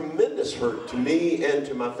caused tremendous hurt to me and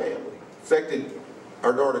to my family. Affected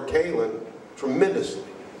our daughter Kaylin tremendously.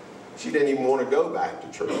 She didn't even want to go back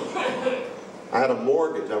to church. I had a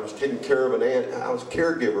mortgage. I was taking care of an aunt. I was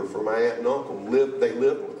caregiver for my aunt and uncle. They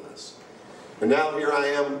lived with us. And now here I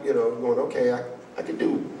am, going, okay, I could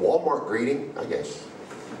do Walmart greeting, I guess.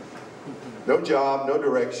 No job, no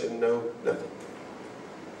direction, no nothing.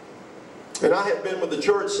 And I had been with the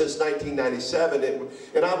church since 1997,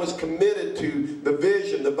 and I was committed to the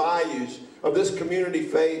vision, the values of this community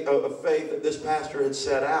of faith that this pastor had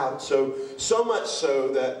set out. So much so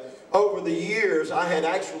that over the years, I had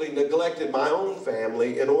actually neglected my own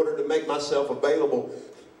family in order to make myself available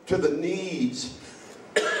to the needs,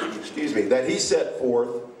 excuse me, that he set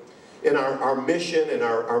forth in our mission and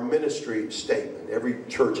our ministry statement. Every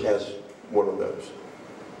church has one of those.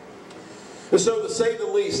 And so, to say the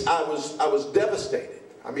least, I was devastated.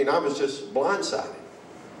 I mean, I was just blindsided.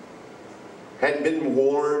 Hadn't been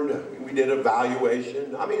warned. We did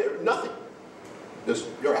evaluation. I mean, nothing. Just,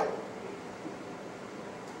 you're out.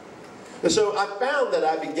 And so I found that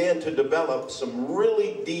I began to develop some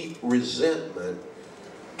really deep resentment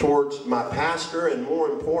towards my pastor and, more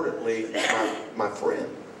importantly, my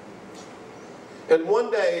friend. And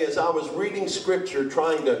one day, as I was reading scripture,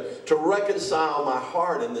 trying to reconcile my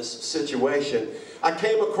heart in this situation, I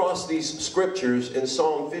came across these scriptures in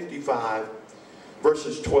Psalm 55,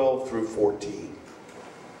 verses 12 through 14.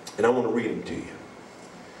 And I want to read them to you.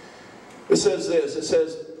 It says this, it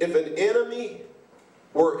says, if an enemy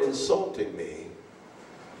were insulting me,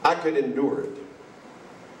 I could endure it.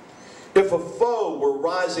 If a foe were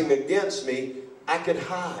rising against me, I could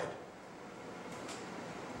hide.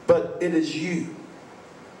 But it is you,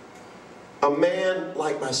 a man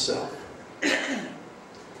like myself,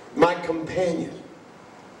 my companion,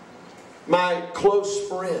 my close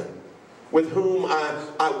friend, with whom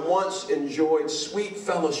I once enjoyed sweet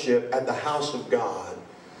fellowship at the house of God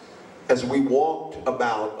as we walked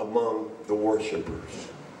about among the worshipers.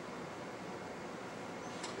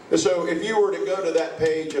 And so if you were to go to that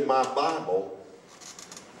page in my Bible,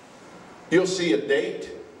 you'll see a date,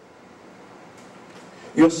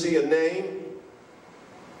 you'll see a name,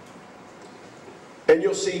 and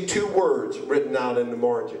you'll see two words written out in the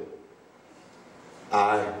margin.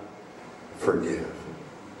 I forgive.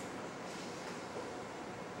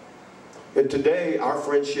 And today, our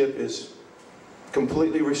friendship is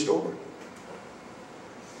completely restored.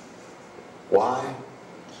 Why?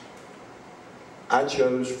 I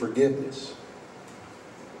chose forgiveness.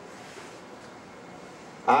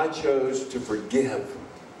 I chose to forgive.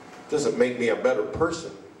 Doesn't make me a better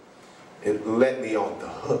person. It let me off the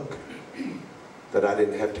hook. That I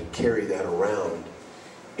didn't have to carry that around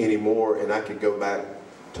anymore, and I could go back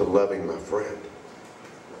to loving my friend.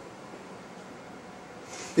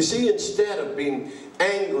 You see, instead of being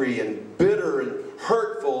angry and bitter and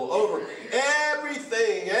hurtful over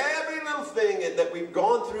everything, every little thing that we've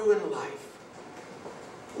gone through in life,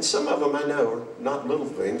 and some of them I know are not little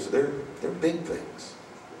things, they're big things.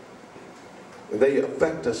 And they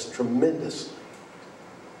affect us tremendously.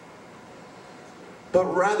 But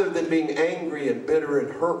rather than being angry and bitter and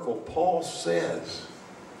hurtful, Paul says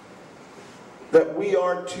that we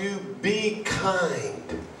are to be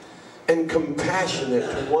kind and compassionate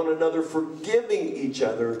to one another, forgiving each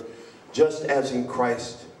other just as in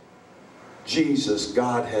Christ Jesus,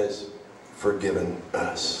 God has forgiven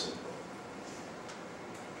us.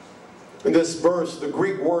 In this verse, the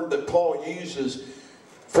Greek word that Paul uses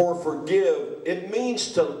for forgive, it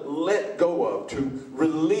means to let go of, to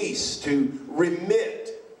release, to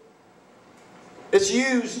remit. It's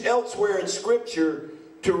used elsewhere in Scripture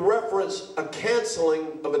to reference a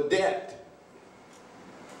canceling of a debt.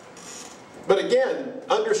 But again,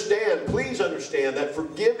 please understand that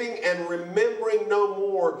forgiving and remembering no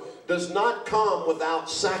more does not come without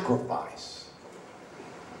sacrifice.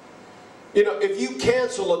 You know, if you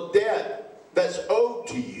cancel a debt that's owed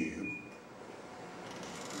to you,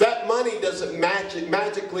 that money doesn't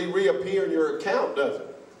magically reappear in your account, does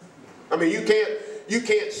it? I mean, you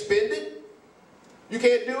can't spend it. You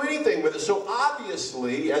can't do anything with it. So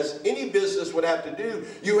obviously, as any business would have to do,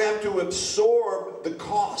 you have to absorb the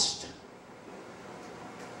cost.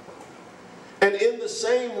 And in the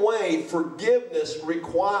same way, forgiveness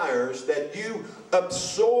requires that you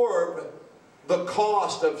absorb the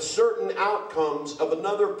cost of certain outcomes of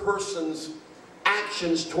another person's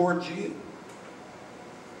actions towards you,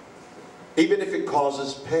 even if it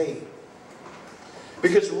causes pain.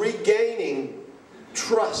 Because regaining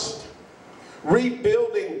trust,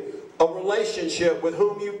 rebuilding a relationship with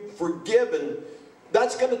whom you've forgiven,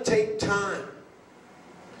 that's going to take time.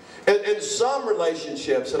 And some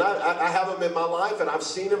relationships, and I have them in my life, and I've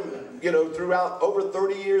seen them, you know, throughout over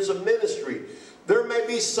 30 years of ministry. There may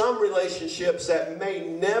be some relationships that may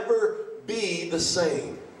never be the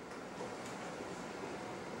same.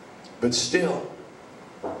 But still,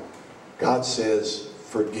 God says,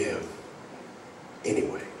 forgive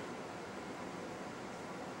anyway.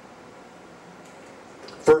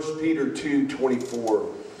 1 Peter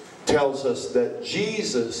 2:24 tells us that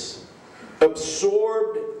Jesus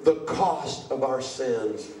absorbed the cost of our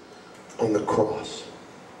sins on the cross.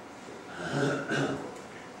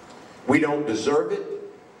 We don't deserve it.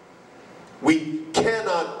 We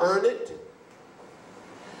cannot earn it.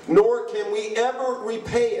 Nor can we ever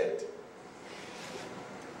repay it.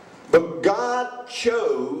 But God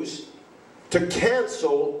chose to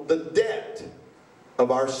cancel the debt of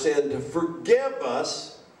our sin, to forgive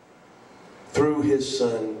us through His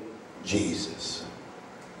Son, Jesus.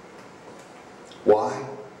 Why?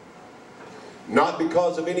 Not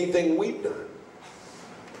because of anything we've done,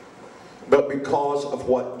 but because of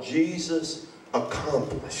what Jesus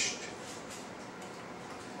accomplished.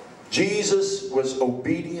 Jesus was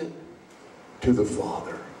obedient to the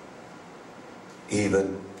Father,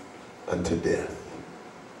 even unto death.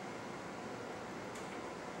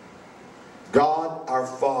 God, our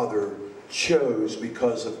Father, chose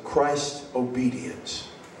because of Christ's obedience.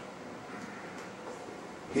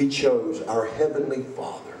 He chose, our Heavenly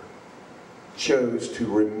Father, chose to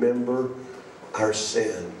remember our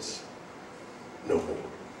sins no more.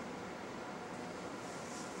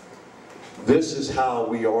 This is how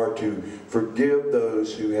we are to forgive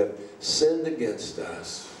those who have sinned against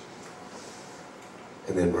us,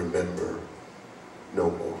 and then remember no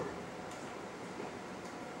more.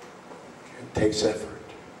 It takes effort.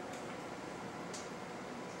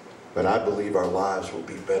 But I believe our lives will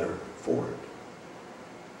be better for it.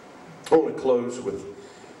 I want to close with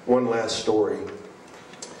one last story.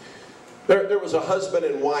 There was a husband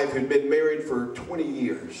and wife who'd been married for 20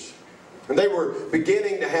 years. And they were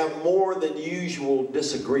beginning to have more than usual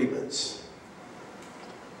disagreements.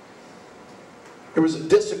 There was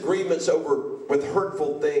disagreements with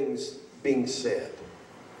hurtful things being said.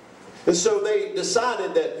 And so they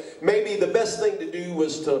decided that maybe the best thing to do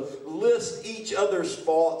was to list each other's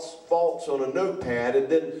faults on a notepad and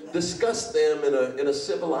then discuss them in a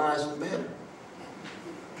civilized manner.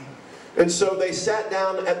 And so they sat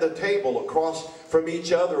down at the table across from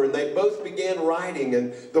each other, and they both began writing,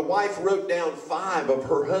 and the wife wrote down 5 of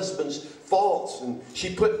her husband's faults, and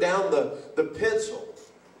she put down the pencil.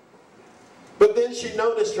 But then she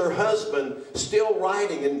noticed her husband still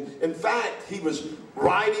writing, and in fact, he was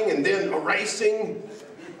writing and then erasing,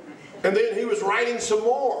 and then he was writing some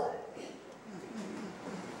more.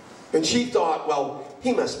 And she thought, well,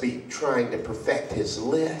 he must be trying to perfect his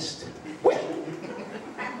list. Well,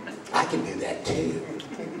 I can do that too.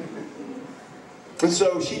 And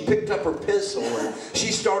so she picked up her pencil and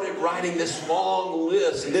she started writing this long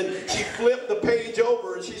list. And then she flipped the page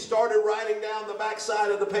over and she started writing down the back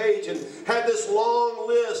side of the page and had this long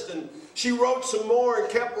list. And she wrote some more and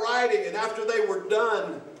kept writing. And after they were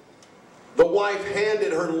done, the wife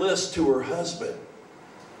handed her list to her husband.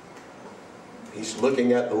 He's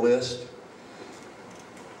looking at the list.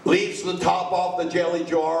 Leaves the top off the jelly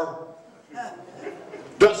jar.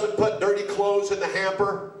 Doesn't put dirty clothes in the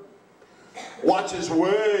hamper. Watches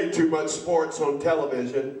way too much sports on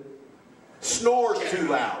television. snores too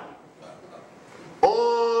loud.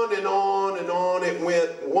 On and on and on it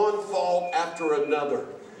went, one fault after another.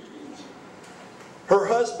 Her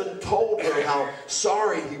husband told her how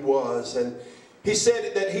sorry he was, and he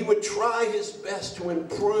said that he would try his best to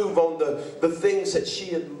improve on the things that she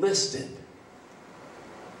had listed.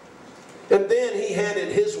 And then he handed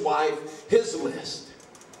his wife his list.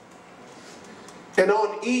 And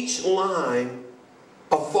on each line,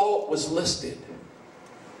 a fault was listed,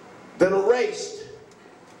 then erased,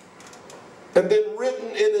 and then written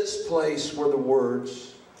in its place were the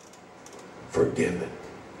words, forgiven.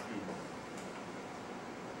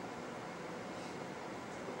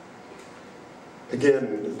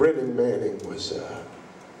 Again, Brennan Manning was a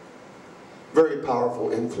very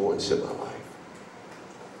powerful influence in my life.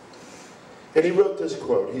 And he wrote this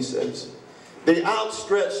quote. He says, "The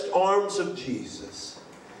outstretched arms of Jesus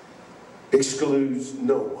excludes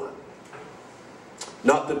no one.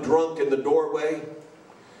 Not the drunk in the doorway,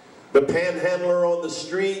 the panhandler on the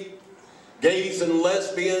street, gays and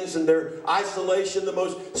lesbians in their isolation, the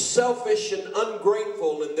most selfish and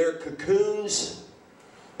ungrateful in their cocoons,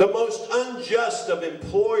 the most unjust of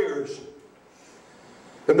employers,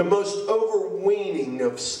 and the most overweening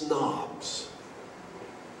of snobs.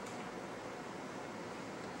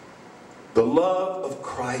 The love of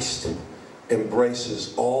Christ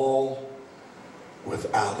embraces all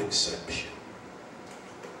without exception."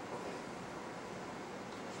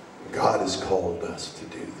 God has called us to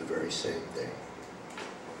do the very same thing.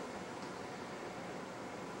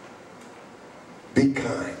 Be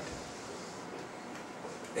kind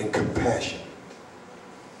and compassionate.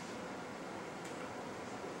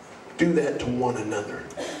 Do that to one another.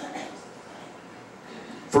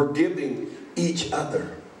 Forgiving each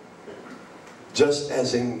other, just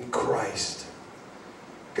as in Christ,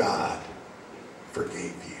 God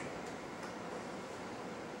forgave you.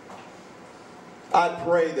 I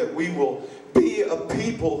pray that we will be a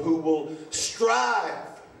people who will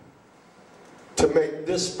strive to make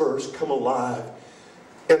this verse come alive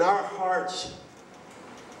in our hearts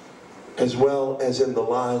as well as in the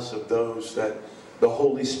lives of those that the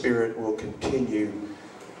Holy Spirit will continue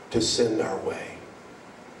to send our way.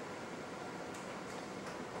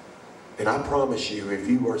 And I promise you, if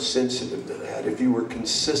you are sensitive to that, if you are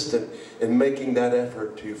consistent in making that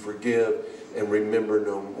effort to forgive and remember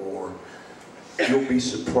no more, you'll be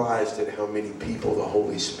surprised at how many people the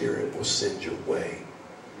Holy Spirit will send your way,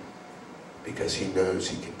 because He knows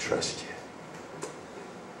He can trust you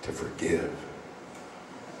to forgive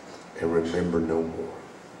and remember no more.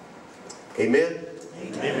 Amen?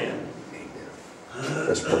 Amen. Amen.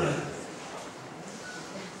 Let's pray.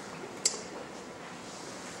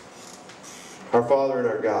 Our Father and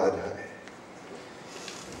our God,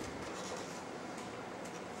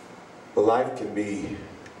 life can be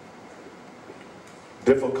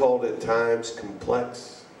difficult at times,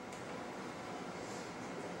 complex.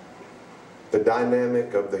 The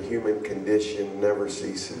dynamic of the human condition never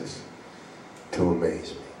ceases to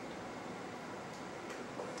amaze me.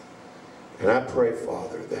 And I pray,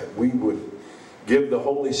 Father, that we would give the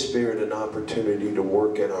Holy Spirit an opportunity to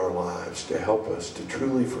work in our lives to help us to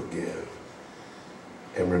truly forgive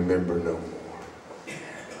and remember no more.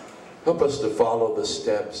 Help us to follow the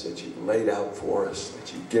steps that You've laid out for us,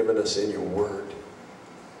 that You've given us in Your Word.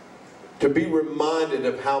 To be reminded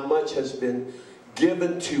of how much has been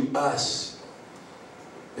given to us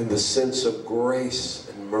in the sense of grace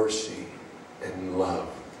and mercy and love.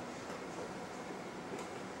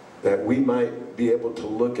 That we might be able to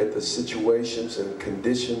look at the situations and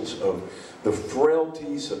conditions of the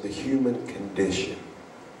frailties of the human condition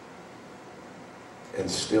and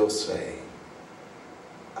still say,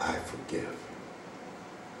 I forgive.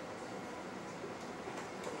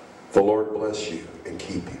 The Lord bless you and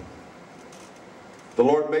keep you. The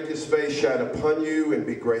Lord make His face shine upon you and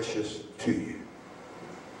be gracious to you.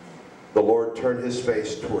 The Lord turn His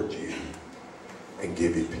face toward you and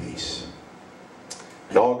give you peace.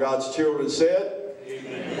 And all God's children said,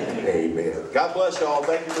 Amen. Amen. God bless you all.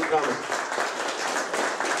 Thank you for coming.